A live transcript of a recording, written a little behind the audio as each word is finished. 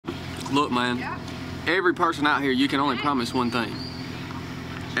Look, man, every person out here, you can only promise one thing.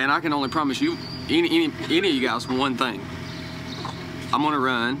 And I can only promise you, any of you guys, one thing. I'm gonna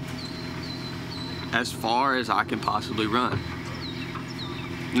run as far as I can possibly run.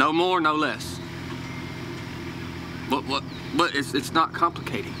 No more, no less. But it's not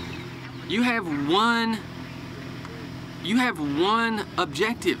complicated. You have one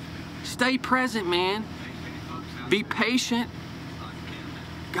objective. Stay present, man. Be patient.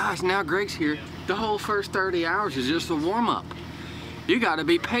 Guys, now Greg's here. The whole first 30 hours is just a warm-up. You gotta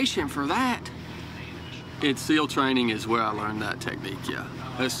be patient for that. In SEAL training is where I learned that technique, yeah.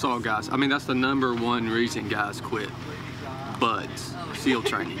 That's all, guys. I mean, that's the #1 reason guys quit BUD/S, SEAL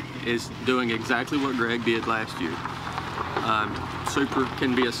training, is doing exactly what Greg did last year.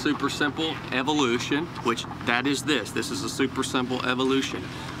 Can be a super simple evolution, which that is this. This is a super simple evolution.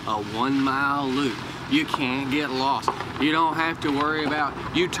 A 1-mile loop. You can't get lost. You don't have to worry about,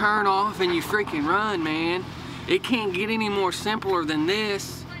 you turn off and you freaking run, man. It can't get any more simpler than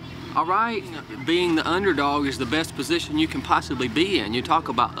this. All right, being the underdog is the best position you can possibly be in. You talk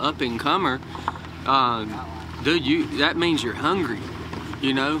about up-and-comer, dude. That means you're hungry.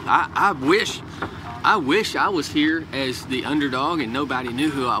 You know, I wish I was here as the underdog and nobody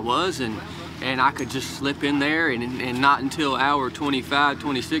knew who I was, and I could just slip in there and not until hour 25,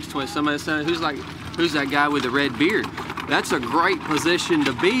 26, 20. Somebody said, who's that guy with the red beard? That's a great position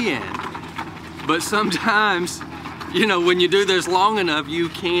to be in. But sometimes, you know, when you do this long enough, you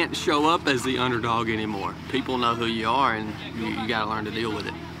can't show up as the underdog anymore. People know who you are, and you gotta learn to deal with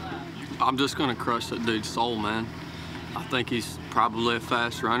it. I'm just gonna crush that dude's soul, man. I think he's probably a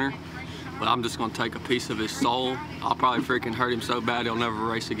fast runner, but I'm just gonna take a piece of his soul. I'll probably freaking hurt him so bad he'll never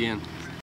race again.